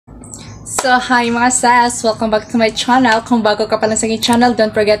So, hi mga sis! Welcome back to my channel. Kung bago ka pa lang sa aking channel, don't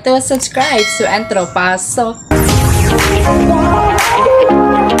forget to subscribe. So, entro, pasok!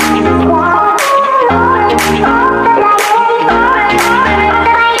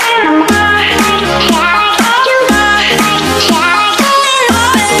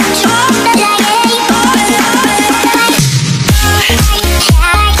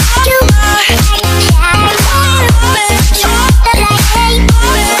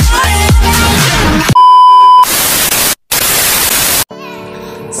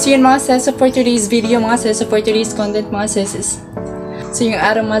 So yun mga sis, so for today's video mga sis, so for today's content mga sis is, so yung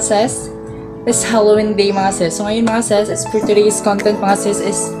araw mga sis is Halloween day mga sis. So ngayon mga sis is for today's content mga sis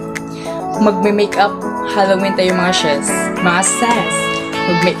is magme-makeup Halloween tayo mga sis. Mga sis,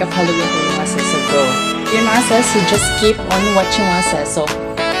 mag-makeup Halloween tayo mga sis. So go. Yun mga sis, so just keep on watching mga sis. So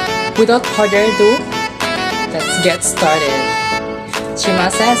without further ado, let's get started. So yun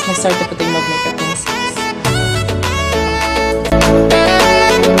mga sis, mag-start na po tayong mag-makeup mga sis.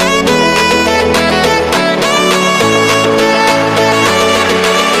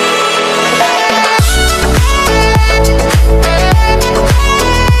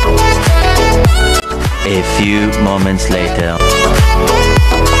 A few moments later.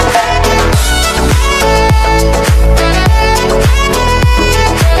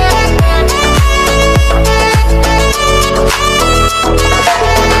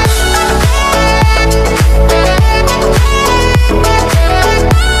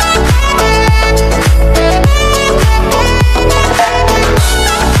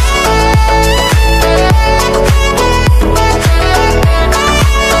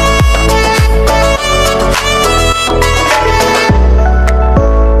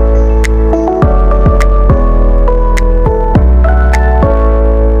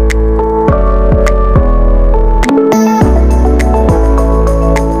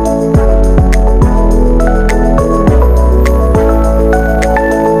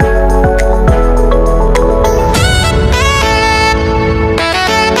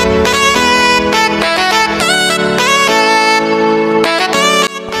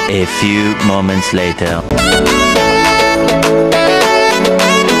 A few moments later.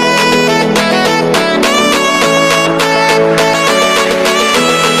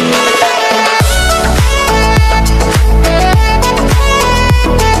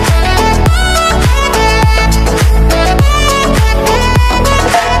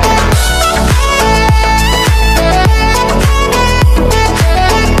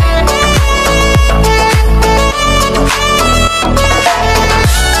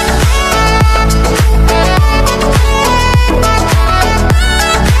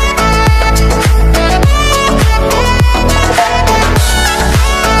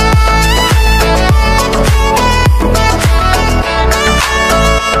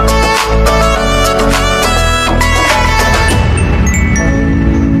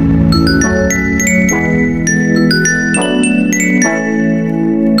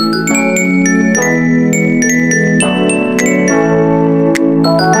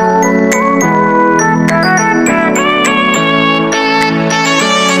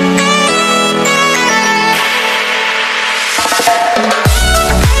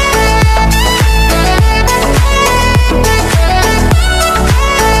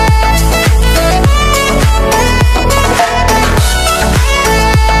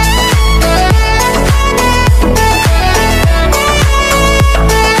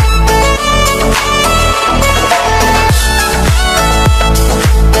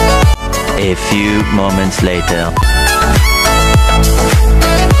 A few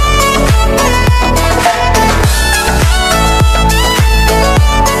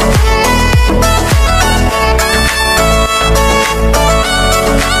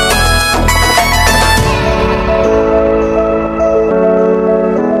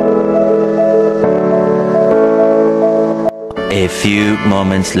later. A few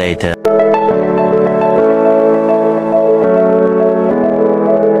moments later.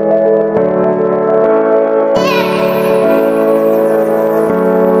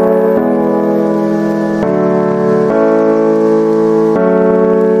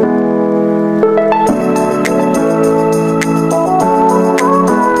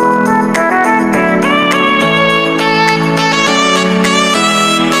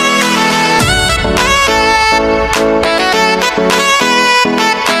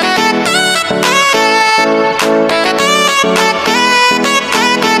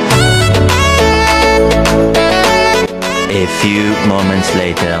 A few moments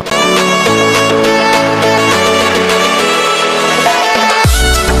later.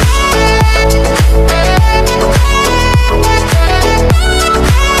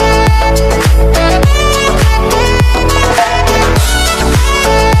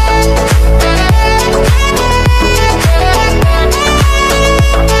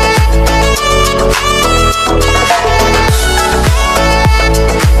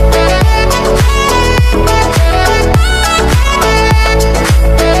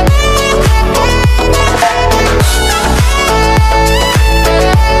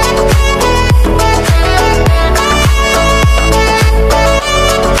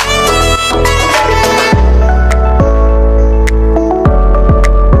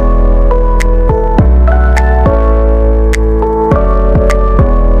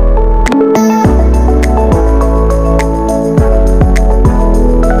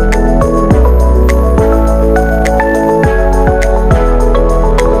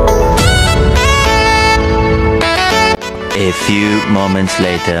 moments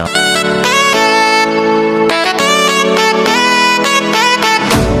later.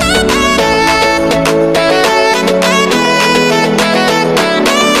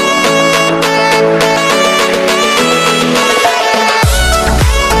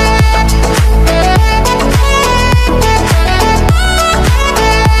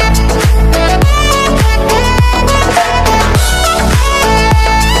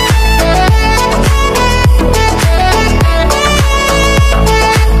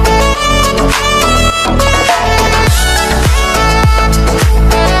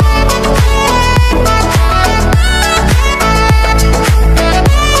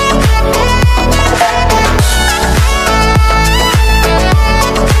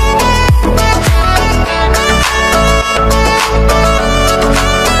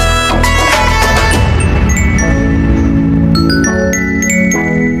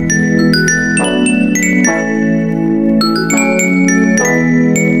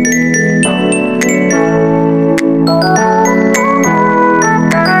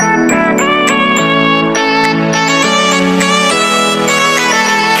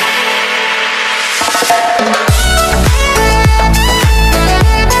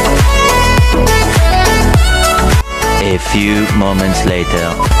 A few moments later.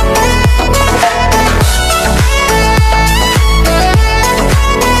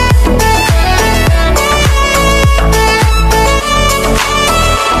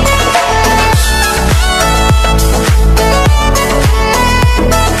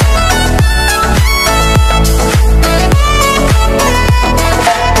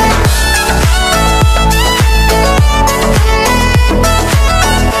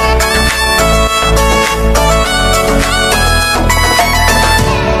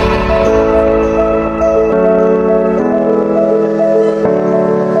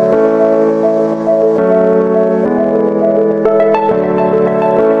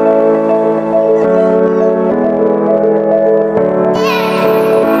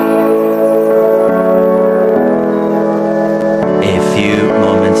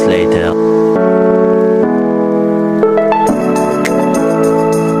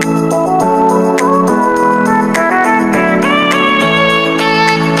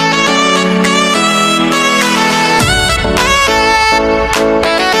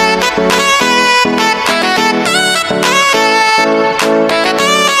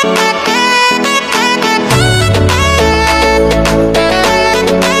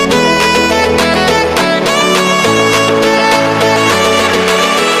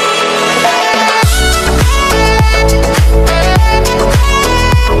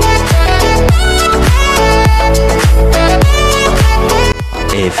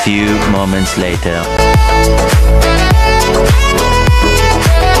 A few moments later.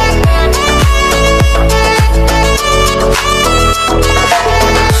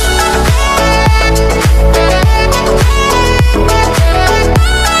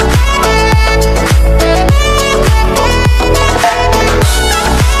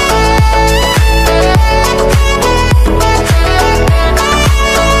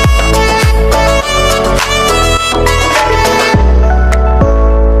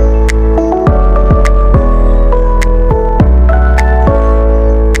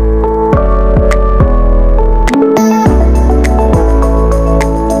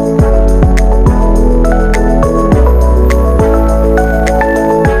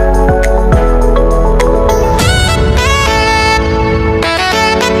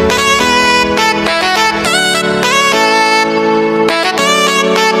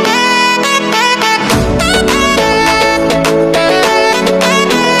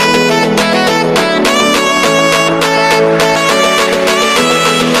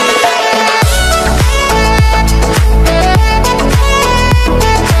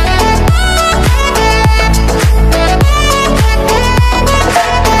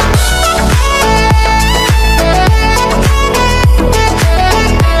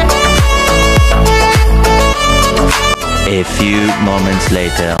 A few moments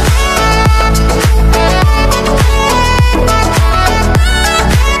later.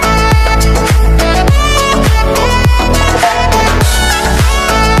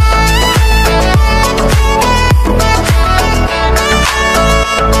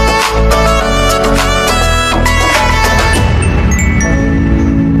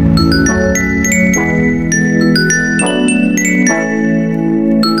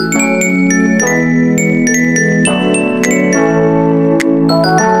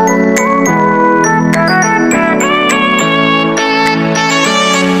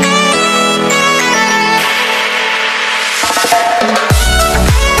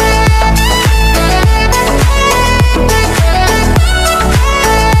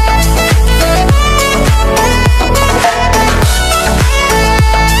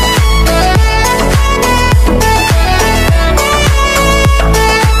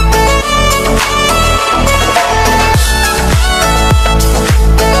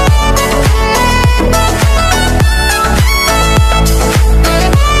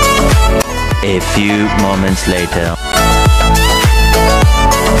 A few moments later.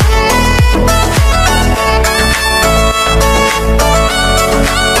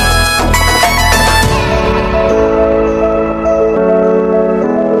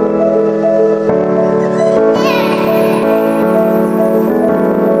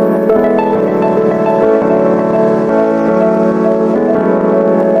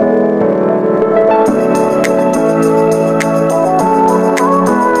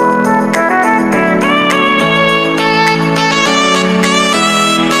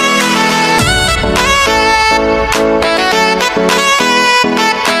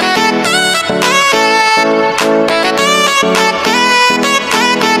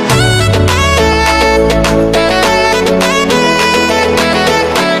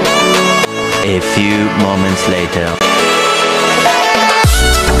 A few moments later.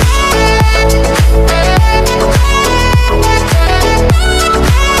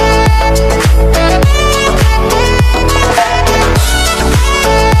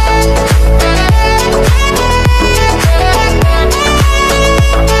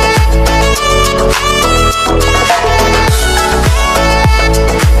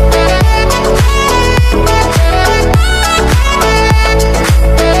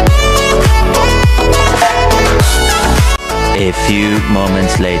 A few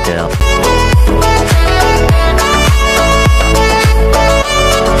moments later.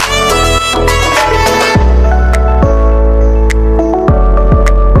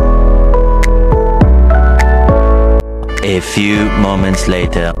 A few moments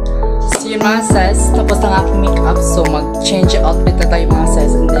later. So yun mga sis, tapos ang aking makeup. So mag-change outfit na tayo mga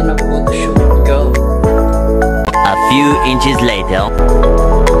sis and then mag-photoshoot. Go! A few inches later.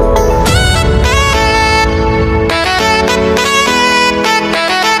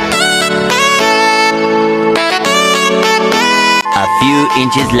 A few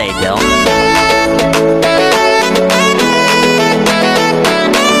inches later.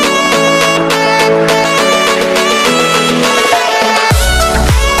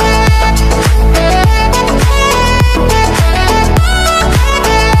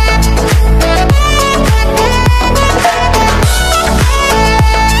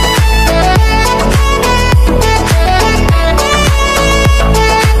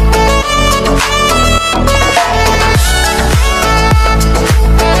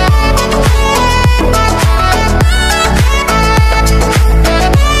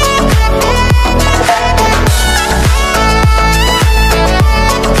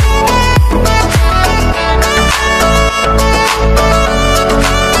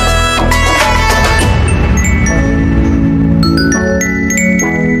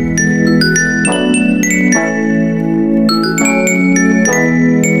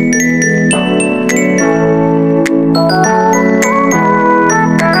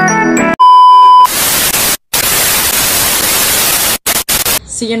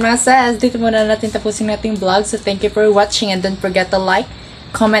 So yun mga sis, dito muna natin tapusin nating vlog. So thank you for watching and don't forget to like,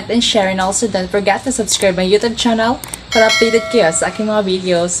 comment, and share. And also don't forget to subscribe my YouTube channel para updated kayo sa aking mga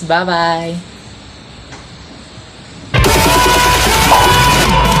videos. Bye-bye!